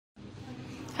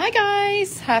Hi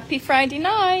guys, happy Friday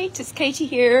night. It's Katie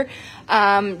here.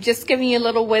 Just giving you a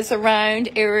little whiz around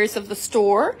areas of the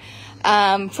store.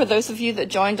 For those of you that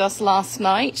joined us last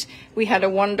night, we had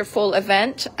a wonderful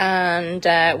event, and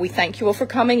we thank you all for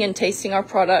coming and tasting our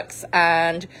products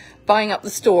and buying up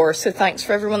the store. So thanks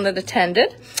for everyone that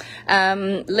attended.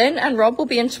 Lynn and Rob will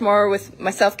be in tomorrow with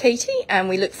myself, Katie, and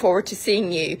we look forward to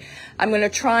seeing you. I'm going to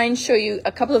try and show you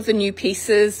a couple of the new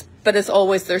pieces, but as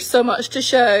always, there's so much to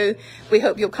show. We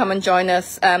hope you'll come and join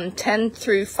us 10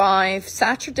 through 5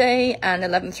 Saturday and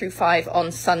 11 through 5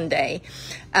 on Sunday.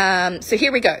 So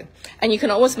here we go. And you can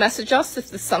always message us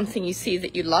if there's something you see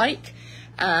that you like.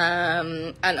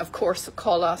 And of course,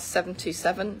 call us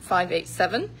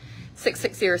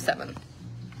 727-587-6607.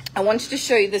 I wanted to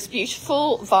show you this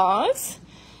beautiful vase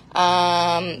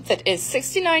that is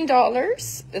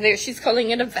 $69. There, she's calling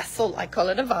it a vessel. I call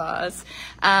it a vase.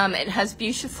 It has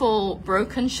beautiful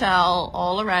broken shell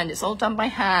all around. It's all done by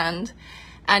hand.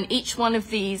 And each one of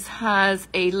these has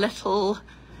a little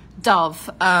dove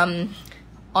on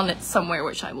it somewhere,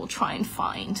 which I will try and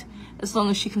find. As long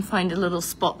as you can find a little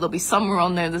spot, there'll be somewhere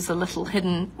on there. There's a little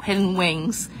hidden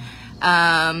wings.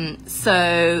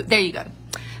 So there you go.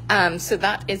 So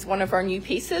that is one of our new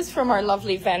pieces from our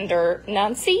lovely vendor,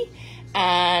 Nancy,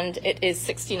 and it is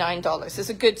 $69. It's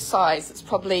a good size. It's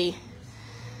probably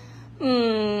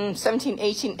 17,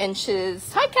 18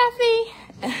 inches. Hi,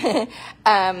 Kathy.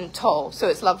 Tall, so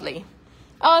it's lovely.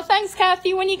 Oh, thanks,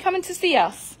 Kathy. When are you coming to see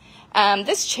us?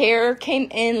 This chair came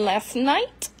in last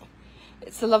night.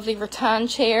 It's a lovely rattan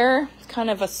chair. It's kind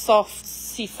of a soft,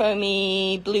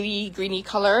 seafoamy, bluey, greeny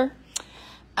color.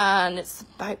 And it's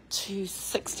about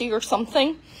 $260 or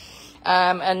something.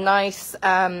 A nice,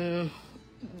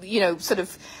 you know, sort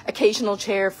of occasional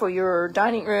chair for your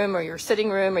dining room or your sitting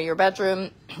room or your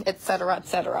bedroom, etc.,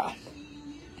 etc.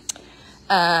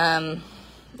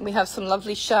 We have some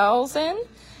lovely shells in.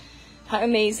 How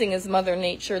amazing is Mother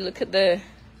Nature? Look at the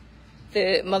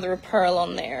mother of pearl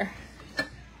on there.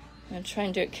 I'll try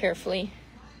and do it carefully.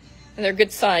 And they're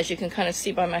good size. You can kind of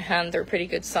see by my hand they're pretty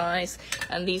good size.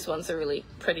 And these ones are really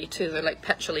pretty too. They're like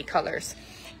petrol-y colors.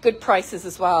 Good prices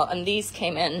as well. And these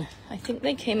came in, I think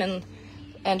they came in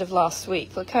end of last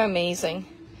week. Look how amazing.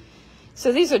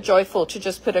 So these are joyful to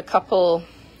just put a couple,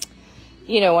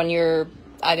 you know, on your,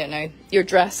 I don't know, your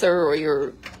dresser or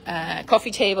your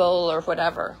coffee table or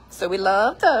whatever. So we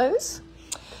love those.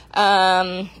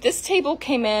 This table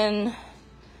came in,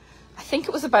 I think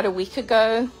it was about a week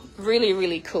ago. Really,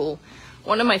 really cool.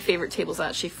 One of my favorite tables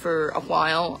actually for a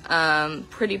while.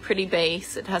 Pretty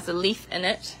base. It has a leaf in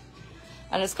it.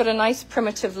 And it's got a nice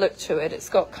primitive look to it. It's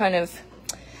got kind of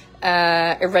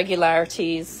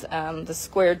irregularities, the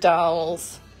square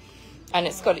dowels. And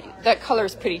it's got, that color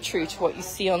is pretty true to what you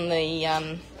see on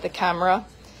the camera.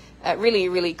 Really,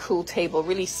 really cool table.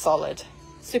 Really solid.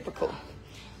 Super cool.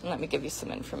 And let me give you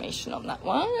some information on that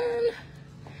one.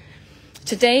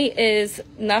 Today is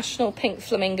National Pink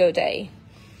Flamingo Day.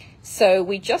 So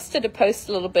we just did a post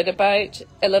a little bit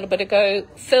ago,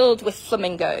 filled with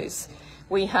flamingos.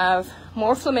 We have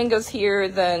more flamingos here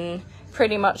than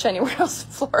pretty much anywhere else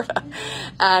in Florida,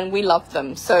 and we love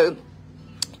them. So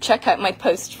check out my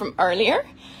post from earlier,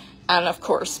 and of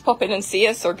course, pop in and see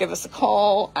us or give us a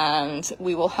call, and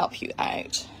we will help you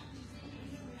out.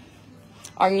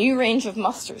 Our new range of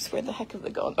mustards, where the heck have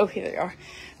they gone? Oh, here they are.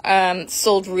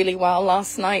 Sold really well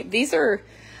last night. These are,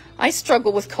 I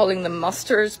struggle with calling them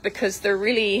mustards because they're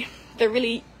really,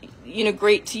 you know,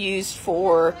 great to use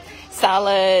for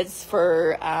salads,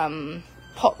 for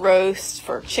pot roast,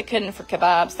 for chicken, for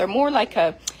kebabs. They're more like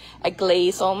a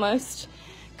glaze almost.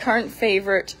 Current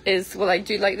favorite is, well, I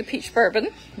do like the peach bourbon,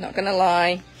 not gonna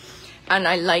lie. And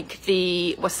I like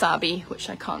the wasabi, which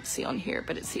I can't see on here,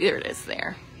 but it's, there it is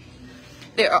there.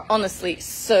 They are honestly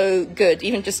so good,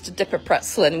 even just to dip a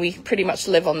pretzel in. We pretty much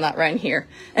live on that around here.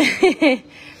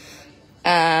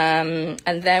 And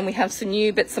then we have some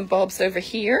new bits and bobs over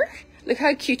here. Look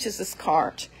how cute is this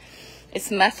cart. It's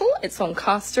metal, it's on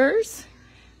casters.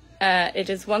 It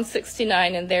is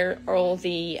 $169, and there are all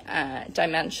the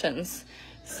dimensions.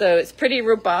 So it's pretty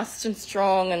robust and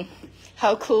strong, and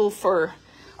how cool for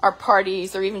our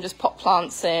parties, or even just pop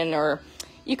plants in, or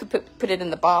you could put it in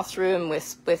the bathroom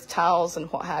with towels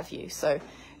and what have you. So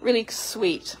really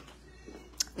sweet.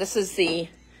 This is the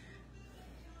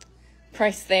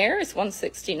price there is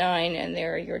 $169, and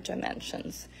there are your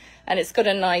dimensions. And it's got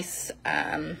a nice,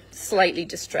 slightly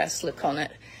distressed look on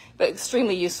it, but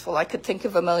extremely useful. I could think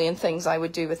of a million things I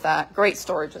would do with that. Great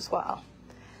storage as well.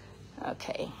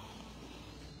 Okay.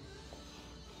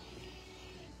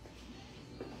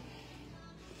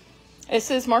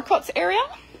 This is Marcotte's area.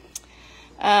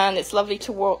 and it's lovely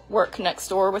to work next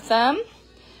door with them.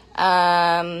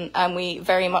 And we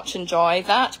very much enjoy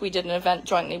that. We did an event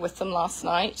jointly with them last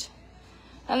night,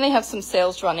 and they have some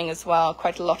sales running as well,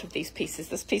 quite a lot of these pieces.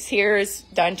 This piece here is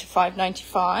down to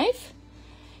 $5.95.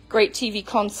 Great TV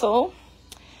console.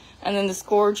 And then this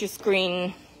gorgeous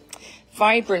green,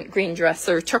 vibrant green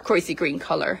dresser, turquoisey green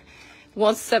color,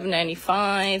 was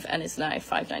 $7.95 and is now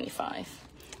 $5.95.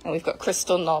 And we've got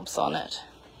crystal knobs on it.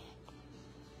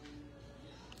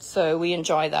 So we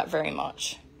enjoy that very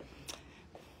much.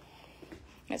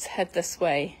 Let's head this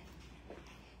way.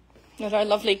 There's our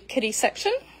lovely kiddie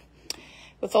section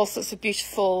with all sorts of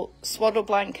beautiful swaddle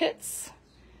blankets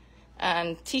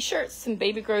and t-shirts and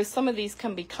baby grows. Some of these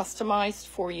can be customized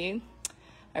for you.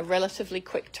 A relatively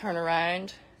quick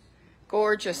turnaround.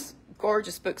 Gorgeous,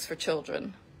 gorgeous books for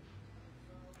children.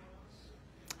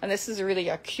 And this is really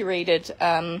a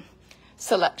curated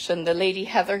selection. The lady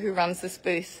Heather, who runs this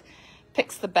booth,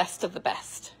 picks the best of the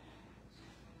best.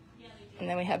 And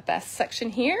then we have best section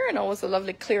here, and always a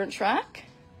lovely clearance rack.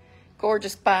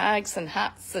 Gorgeous bags and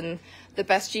hats and the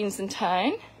best jeans in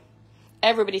town.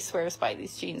 Everybody swears by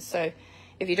these jeans, so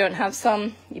if you don't have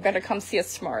some, you better come see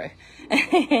us tomorrow.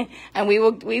 And we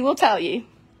will tell you.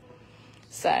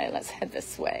 So let's head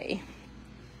this way.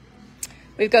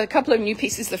 We've got a couple of new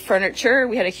pieces of furniture.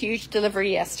 We had a huge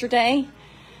delivery yesterday.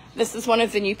 This is one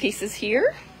of the new pieces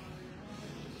here.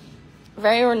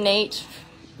 Very ornate,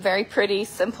 very pretty,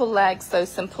 simple legs, though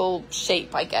simple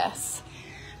shape, I guess.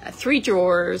 3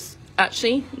 drawers.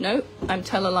 Actually, no, I'm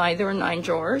telling a lie, there are 9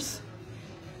 drawers.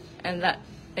 And that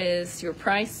is your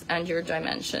price and your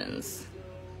dimensions.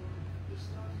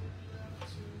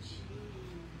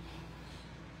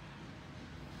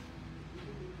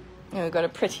 And we've got a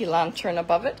pretty lantern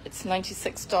above it. It's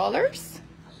 $96.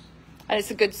 And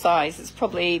it's a good size. It's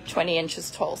probably 20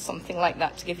 inches tall, something like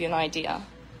that, to give you an idea.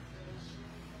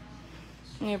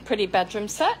 And your pretty bedroom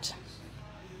set.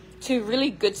 2 really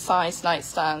good sized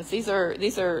nightstands. These are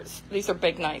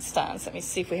big nightstands. Let me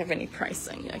see if we have any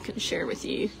pricing I can share with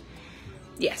you.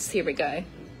 Yes, here we go.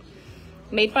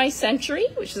 Made by Century,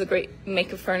 which is a great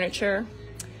make of furniture.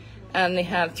 And they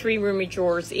have 3 roomy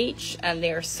drawers each, and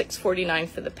they are $6.49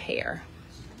 for the pair.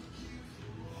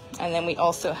 And then we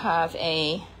also have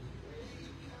a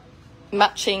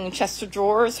matching chest of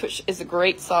drawers, which is a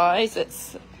great size.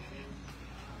 It's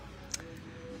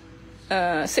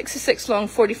 66 long,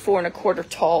 44 1/4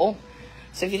 tall.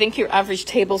 So if you think your average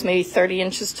table is maybe 30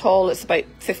 inches tall, it's about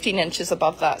 15 inches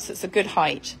above that, so it's a good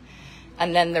height.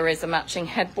 And then there is a matching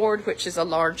headboard, which is a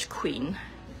large queen.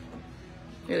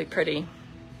 Really pretty.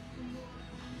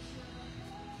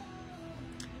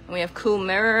 And we have cool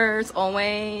mirrors,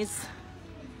 always.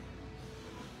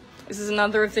 This is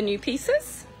another of the new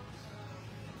pieces.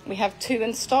 We have 2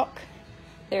 in stock.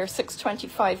 They're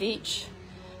 $6.25 each.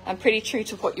 And pretty true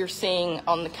to what you're seeing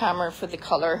on the camera for the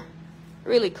color.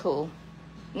 Really cool.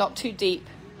 Not too deep.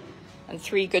 And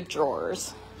 3 good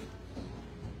drawers.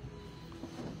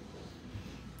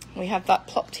 We have that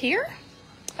plopped here.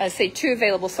 I say 2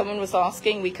 available. Someone was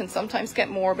asking. We can sometimes get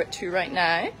more, but 2 right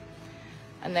now.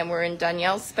 And then we're in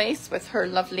Danielle's space with her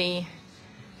lovely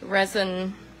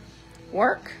resin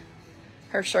work.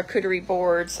 Her charcuterie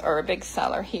boards are a big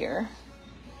seller here.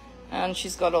 And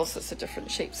she's got all sorts of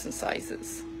different shapes and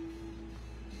sizes.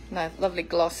 That lovely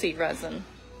glossy resin.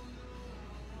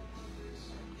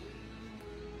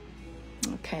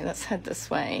 Okay, let's head this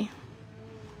way.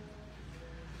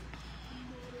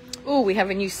 Oh, we have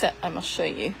a new set I must show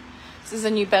you. This is a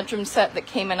new bedroom set that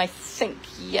came in, I think,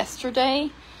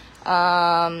 yesterday.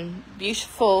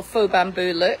 Beautiful faux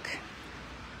bamboo look.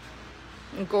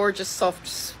 And gorgeous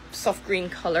soft green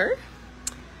color.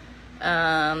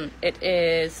 It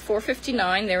is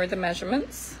 $4.59. There are the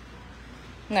measurements.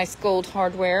 Nice gold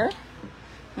hardware.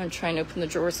 I'm trying to open the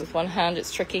drawers with one hand.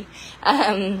 It's tricky.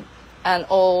 And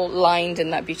all lined in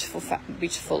that beautiful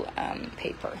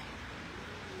paper.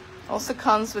 Also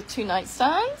comes with 2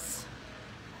 nightstands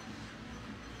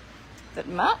that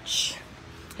match.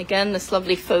 Again, this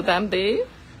lovely faux bamboo.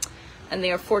 And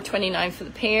they are $4.29 for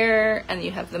the pair. And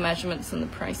you have the measurements and the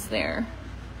price there.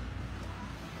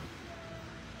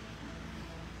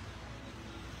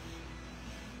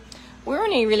 We're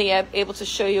only really able to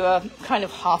show you a kind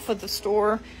of half of the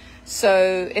store.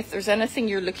 So if there's anything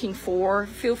you're looking for,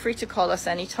 feel free to call us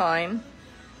anytime.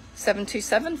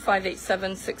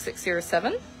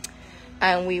 727-587-6607.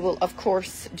 And we will, of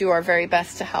course, do our very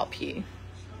best to help you.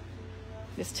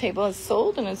 This table is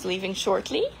sold and is leaving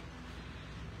shortly.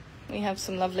 We have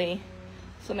some lovely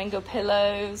flamingo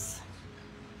pillows.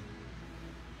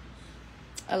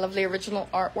 A lovely original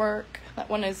artwork. That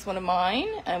one is one of mine.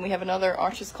 And we have another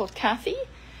artist called Kathy,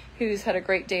 who's had a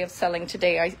great day of selling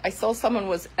today. I saw someone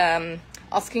was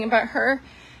asking about her.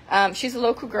 She's a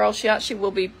local girl. She actually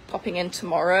will be popping in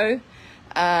tomorrow,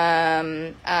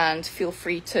 and feel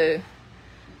free to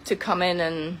come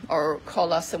in or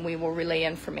call us, and we will relay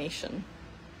information.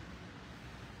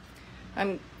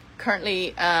 I'm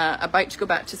currently about to go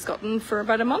back to Scotland for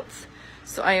about a month,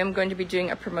 so I am going to be doing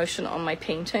a promotion on my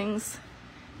paintings.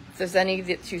 If there's any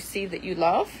that you see that you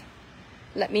love,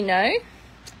 let me know.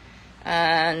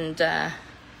 And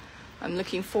I'm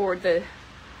looking forward. The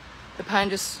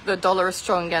dollar is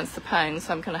strong against the pound,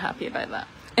 so I'm kind of happy about that.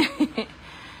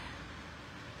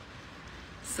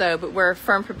 But we're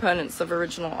firm proponents of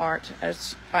original art,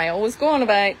 as I always go on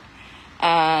about,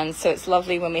 and so it's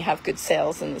lovely when we have good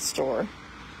sales in the store.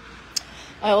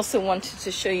 I also wanted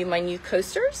to show you my new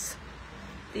coasters.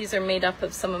 These are made up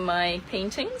of some of my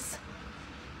paintings.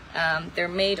 They're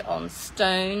made on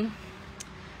stone,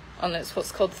 on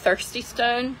what's called thirsty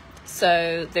stone,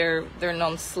 so they're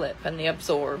non-slip and they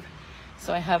absorb.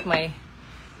 So I have my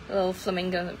little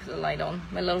flamingo, let me put the light on,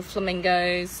 my little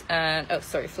flamingos, and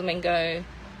flamingo,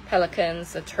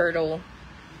 pelicans, a turtle,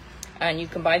 and you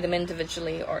can buy them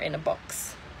individually or in a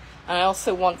box. And I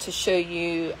also want to show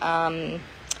you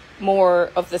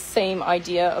more of the same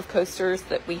idea of coasters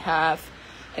that we have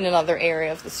in another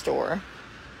area of the store.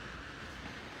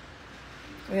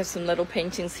 We have some little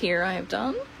paintings here I have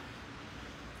done.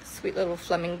 Sweet little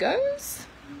flamingos.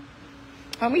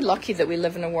 Aren't we lucky that we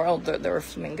live in a world that there are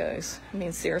flamingos? I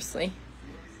mean, seriously.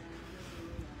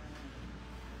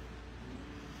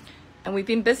 And we've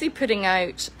been busy putting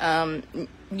out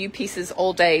new pieces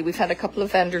all day. We've had a couple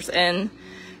of vendors in.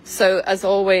 So as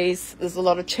always, there's a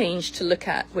lot of change to look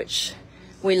at, which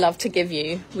we love to give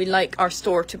you. We like our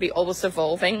store to be always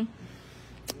evolving,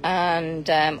 and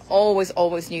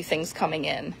always new things coming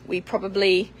in. We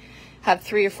probably have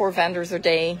 3 or 4 vendors a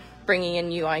day bringing in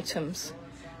new items.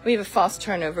 We have a fast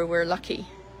turnover, we're lucky.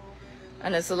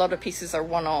 And as a lot of pieces are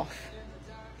one-off,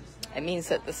 it means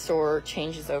that the store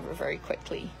changes over very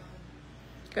quickly.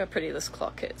 Look how pretty this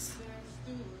clock is.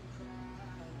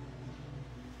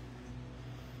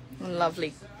 And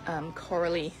lovely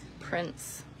corally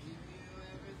prints.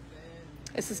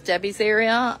 This is Debbie's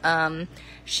area.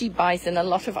 She buys in a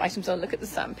lot of items. Oh, look at the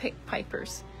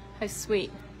sandpipers. How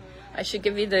sweet. I should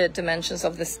give you the dimensions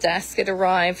of this desk. It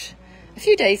arrived a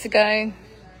few days ago.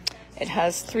 It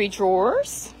has 3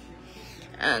 drawers.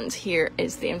 And here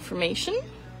is the information.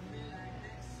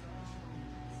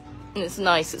 And it's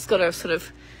nice. It's got a sort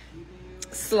of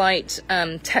slight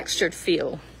textured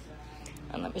feel.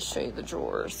 And let me show you the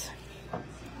drawers.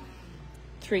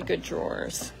 3 good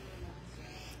drawers.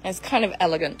 And it's kind of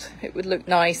elegant. It would look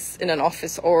nice in an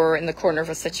office or in the corner of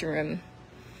a sitting room.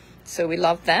 So we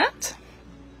love that.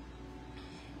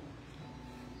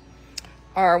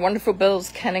 Our wonderful Bills,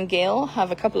 Ken and Gail,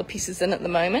 have a couple of pieces in at the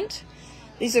moment.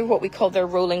 These are what we call their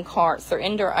rolling carts. They're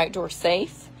indoor, outdoor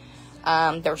safe.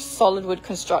 They're solid wood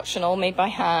construction, all made by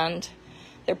hand.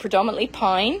 They're predominantly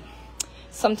pine.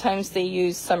 Sometimes they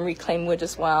use some reclaimed wood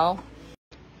as well.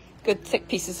 Good thick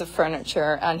pieces of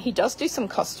furniture, and he does do some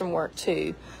custom work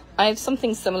too. I have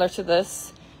something similar to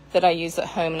this that I use at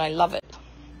home, and I love it.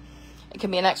 It can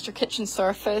be an extra kitchen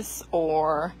surface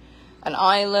or an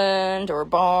island or a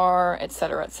bar,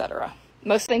 etc., etc.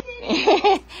 Most things.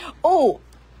 Oh,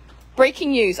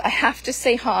 breaking news! I have to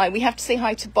say hi. We have to say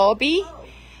hi to Bobby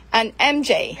and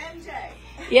MJ.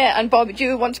 Yeah, and Bobby, do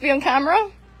you want to be on camera?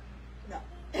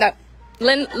 No.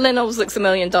 Lynn always looks $1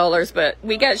 million, but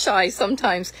we get shy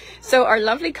sometimes. So our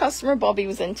lovely customer Bobby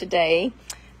was in today,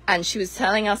 and she was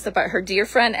telling us about her dear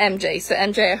friend MJ. So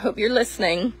MJ, I hope you're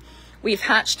listening. We've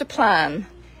hatched a plan.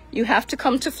 You have to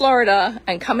come to Florida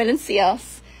and come in and see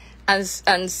us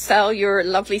and sell your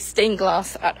lovely stained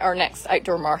glass at our next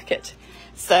outdoor market.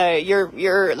 So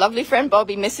your lovely friend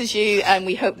Bobby misses you, and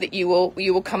we hope that you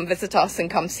will come visit us and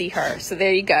come see her. So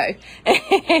there you go.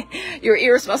 Your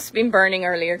ears must have been burning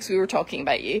earlier because we were talking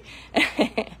about you.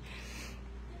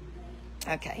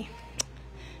 Okay.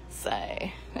 So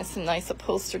there's some nice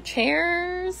upholstered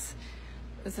chairs.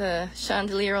 There's a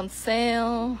chandelier on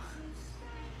sale.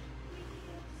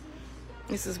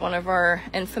 This is one of our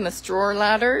infamous drawer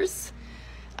ladders.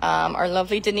 Our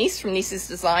lovely Denise from Niece's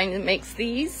Design makes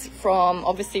these from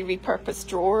obviously repurposed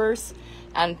drawers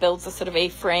and builds a sort of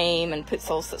A-frame and puts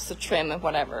all sorts of trim and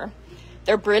whatever.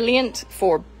 They're brilliant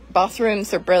for bathrooms,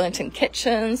 they're brilliant in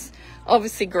kitchens,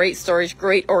 obviously great storage,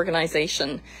 great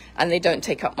organization, and they don't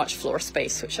take up much floor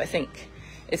space, which I think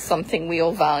is something we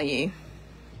all value.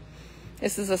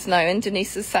 This is us now in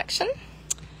Denise's section.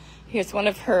 Here's one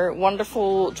of her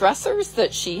wonderful dressers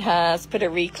that she has put a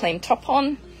reclaimed top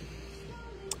on.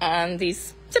 And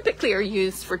these typically are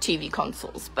used for TV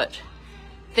consoles, but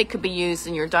they could be used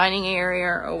in your dining area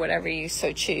or whatever you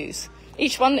so choose.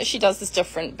 Each one that she does is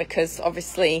different because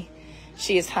obviously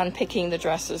she is handpicking the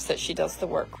dresses that she does the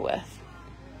work with.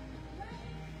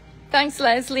 Thanks,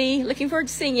 Leslie. Looking forward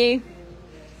to seeing you.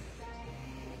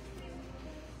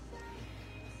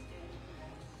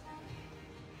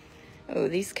 Oh,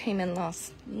 these came in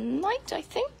last night, I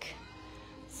think.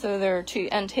 So there are 2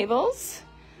 end tables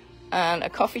and a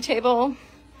coffee table.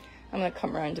 I'm going to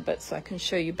come around a bit so I can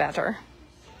show you better.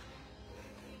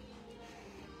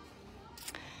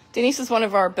 Denise is one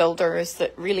of our builders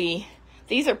that really,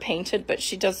 these are painted, but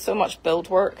she does so much build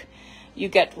work. You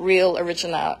get real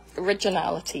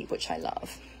originality, which I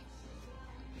love.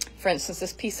 For instance,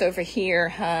 this piece over here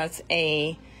has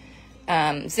a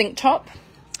zinc top.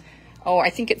 Oh, I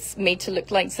think it's made to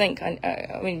look like zinc.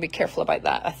 I mean, be careful about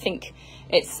that. I think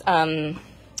it's has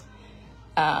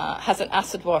an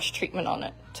acid wash treatment on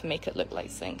it to make it look like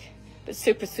zinc. But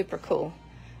super, super cool.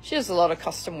 She does a lot of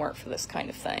custom work for this kind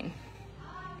of thing.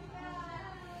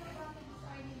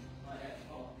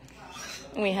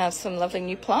 We have some lovely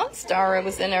new plants. Dara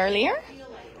was in earlier.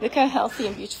 Look how healthy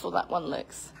and beautiful that one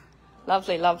looks.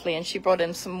 Lovely, lovely. And she brought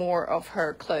in some more of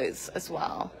her clothes as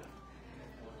well.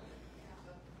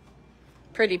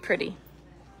 Pretty, pretty.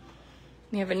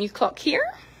 We have a new clock here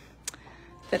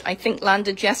that I think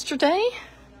landed yesterday.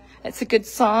 It's a good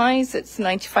size. It's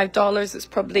 $95. It's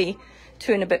probably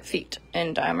 2 and a bit feet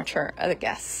in diameter, I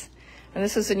guess. And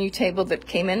this is a new table that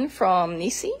came in from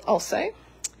Nisi also.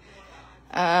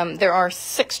 There are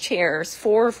 6 chairs,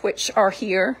 4 of which are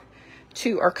here,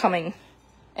 2 are coming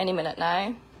any minute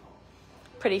now.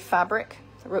 Pretty fabric,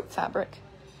 rope fabric,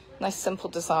 nice simple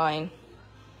design.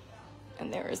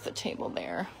 And there is the table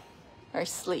there, very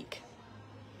sleek.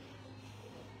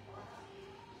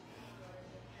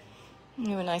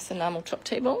 You have a nice enamel top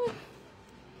table.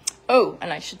 Oh,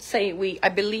 and I should say I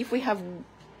believe we have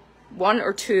 1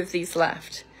 or 2 of these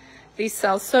left. These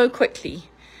sell so quickly.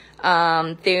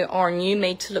 They are new,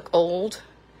 made to look old,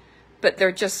 but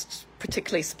they're just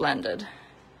particularly splendid.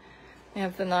 We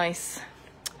have the nice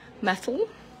metal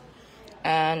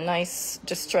and nice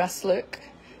distressed look.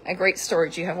 A great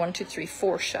storage. You have 1, 2, 3,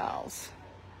 4 shelves.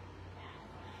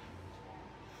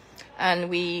 And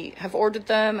we have ordered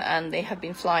them and they have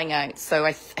been flying out. So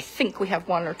I think we have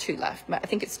 1 or 2 left. I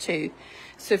think it's 2.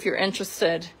 So if you're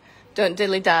interested, don't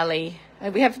dilly-dally.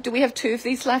 Do we have 2 of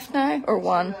these left now or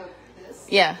 1?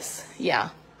 Yes, yeah.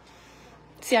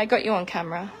 See, I got you on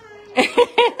camera.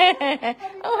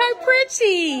 Oh, how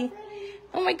pretty.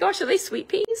 Oh my gosh, are they sweet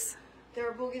peas?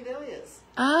 They're bougainvilleas.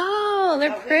 Oh,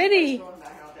 they're pretty.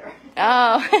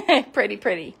 Oh, pretty,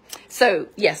 pretty. So,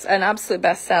 yes, an absolute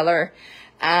bestseller.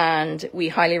 And we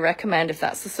highly recommend, if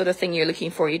that's the sort of thing you're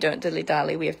looking for, you don't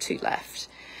dilly-dally. We have 2 left.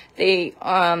 They,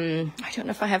 I don't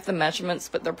know if I have the measurements,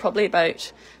 but they're probably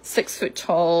about 6 foot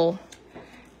tall.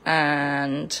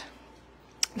 And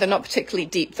they're not particularly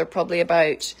deep. They're probably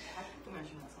about,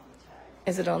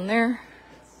 is it on there?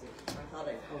 I thought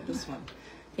I pulled this one.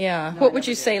 Yeah. What would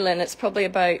you say, Lynn? It's probably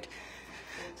about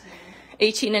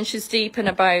 18 inches deep and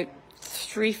about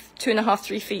 2.5,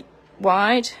 3 feet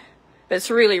wide. But it's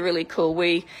really, really cool.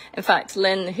 In fact,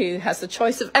 Lynn, who has the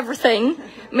choice of everything,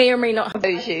 may or may not have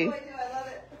those you.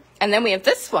 And then we have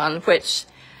this one, which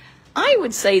I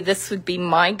would say this would be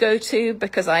my go-to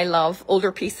because I love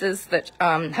older pieces that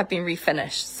have been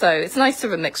refinished. So it's nice to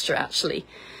have a mixture, actually.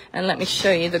 And let me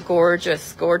show you the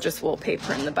gorgeous, gorgeous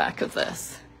wallpaper in the back of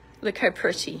this. Look how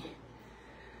pretty.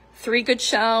 3 good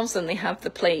shelves, and they have the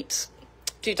plate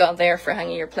doodah there for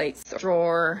hanging your plates.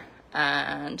 Drawer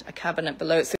and a cabinet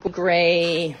below. It's a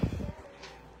grey,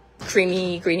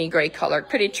 creamy, greeny grey colour.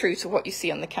 Pretty true to what you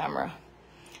see on the camera.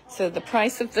 So the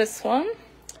price of this one,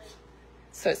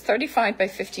 so it's 35 by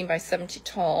 15 by 70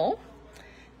 tall,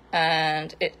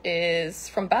 and it is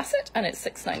from Bassett, and it's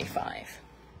 $6.95.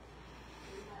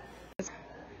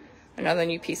 Another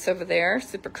new piece over there,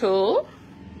 super cool.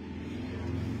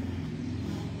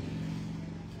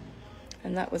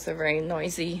 And that was a very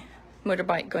noisy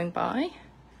motorbike going by.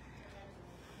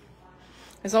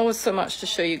 There's always so much to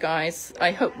show you guys.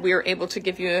 I hope we're able to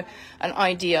give you an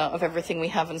idea of everything we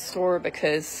have in store,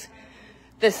 because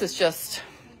this is just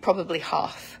probably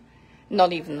half,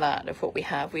 not even that, of what we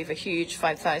have. We have a huge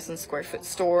 5,000 square foot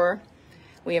store.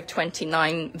 We have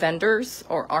 29 vendors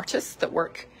or artists that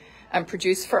work and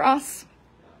produce for us.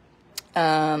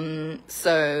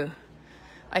 So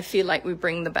I feel like we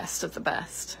bring the best of the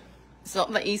best. It's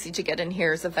not that easy to get in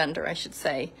here as a vendor, I should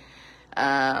say.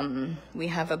 We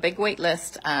have a big wait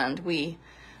list, and we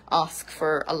ask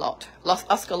a lot,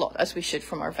 as we should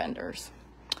from our vendors.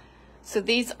 So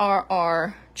these are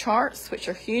our charts, which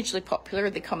are hugely popular.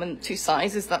 They come in two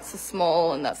sizes. That's the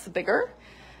small and that's the bigger.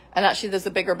 And actually there's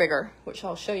a bigger, which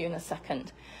I'll show you in a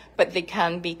second. But they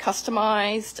can be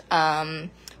customized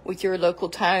with your local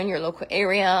town, your local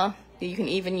area. You can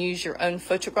even use your own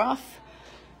photograph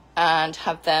and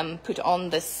have them put on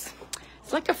this.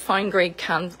 It's like a fine grade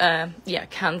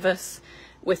canvas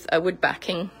with a wood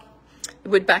backing. The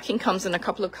wood backing comes in a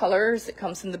couple of colors. It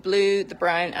comes in the blue, the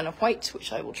brown, and a white,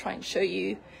 which I will try and show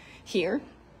you here.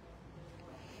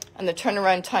 And the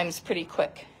turnaround time is pretty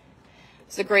quick.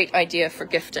 It's a great idea for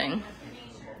gifting.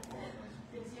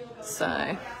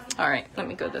 So, all right, let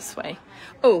me go this way.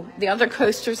 Oh, the other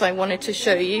coasters I wanted to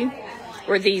show you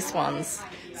were these ones.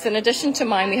 So in addition to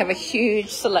mine, we have a huge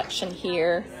selection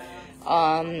here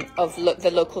of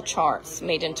the local charts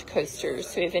made into coasters.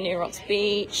 So we have Indian Rocks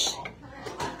Beach,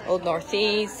 Old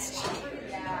Northeast,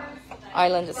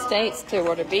 Island Estates,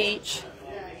 Clearwater Beach.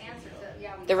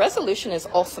 The resolution is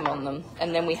awesome on them.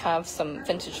 And then we have some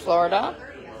vintage Florida.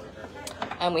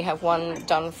 And we have one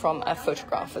done from a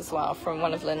photograph as well, from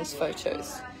one of Lynn's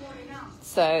photos.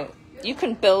 So you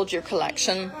can build your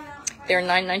collection. They're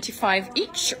 $9.95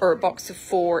 each, or a box of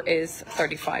 4 is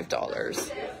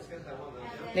 $35.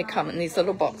 They come in these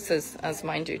little boxes, as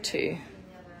mine do too.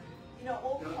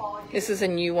 This is a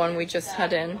new one we just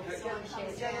had in.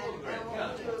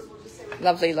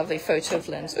 Lovely, lovely photo of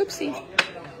Lynn's. Oopsie.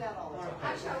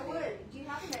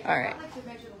 All right.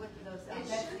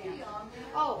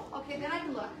 Oh, okay, then I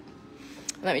can look.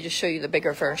 Let me just show you the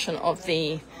bigger version of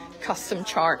the custom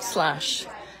chart slash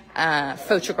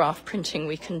photograph printing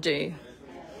we can do.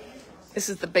 This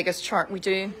is the biggest chart we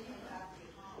do.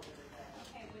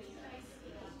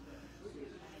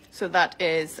 So that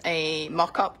is a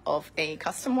mock-up of a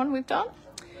custom one we've done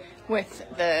with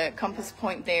the compass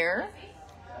point there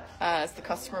as the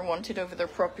customer wanted over their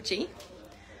property.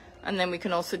 And then we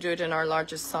can also do it in our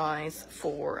largest size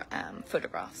for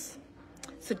photographs.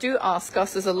 So do ask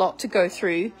us, there's a lot to go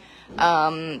through.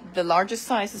 The largest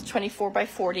size is 24 by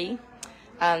 40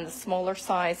 and the smaller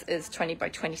size is 20 by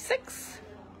 26.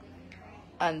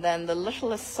 And then the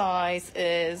littlest size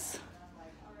is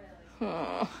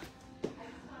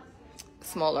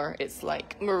smaller. It's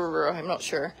like, I'm not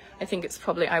sure. I think it's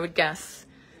probably, I would guess,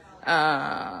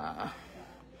 10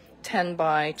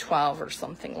 by 12 or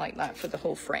something like that for the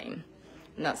whole frame.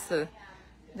 And that's the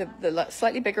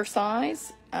slightly bigger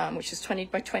size, which is 20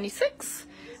 by 26.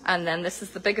 And then this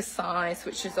is the biggest size,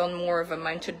 which is on more of a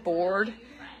mounted board,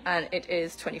 and it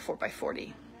is 24 by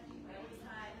 40.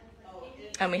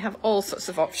 And we have all sorts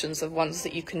of options of ones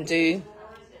that you can do.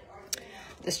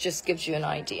 This just gives you an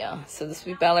idea. So this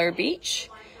will be Bel Air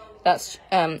Beach. That's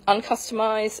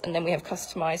uncustomized, and then we have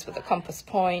customized with a compass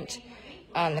point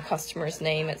and the customer's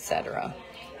name, etc.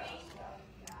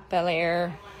 Bel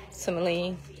Air,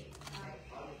 Simile,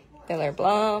 Bel Air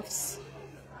Bluffs.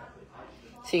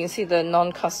 So you can see the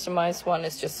non-customized one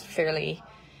is just fairly,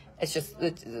 it's just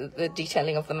the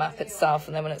detailing of the map itself,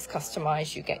 and then when it's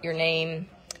customized, you get your name,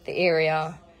 the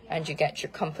area, and you get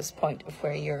your compass point of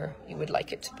where you would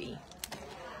like it to be.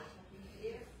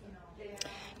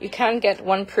 You can get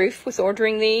one proof with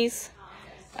ordering these,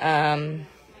 but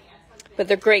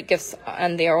they're great gifts,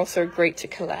 and they are also great to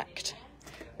collect.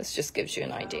 This just gives you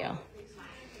an idea.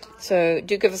 So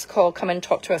do give us a call, come and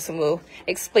talk to us, and we'll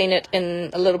explain it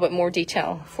in a little bit more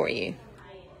detail for you.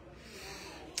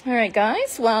 All right,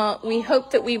 guys. Well, we hope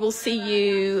that we will see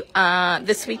you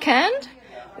this weekend.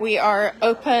 We are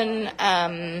open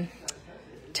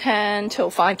 10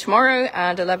 till 5 tomorrow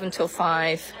and 11 till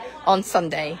 5 on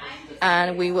Sunday.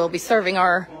 And we will be serving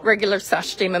our regular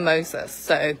Saturday mimosas.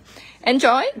 So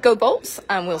enjoy, go Bolts,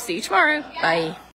 and we'll see you tomorrow. Bye.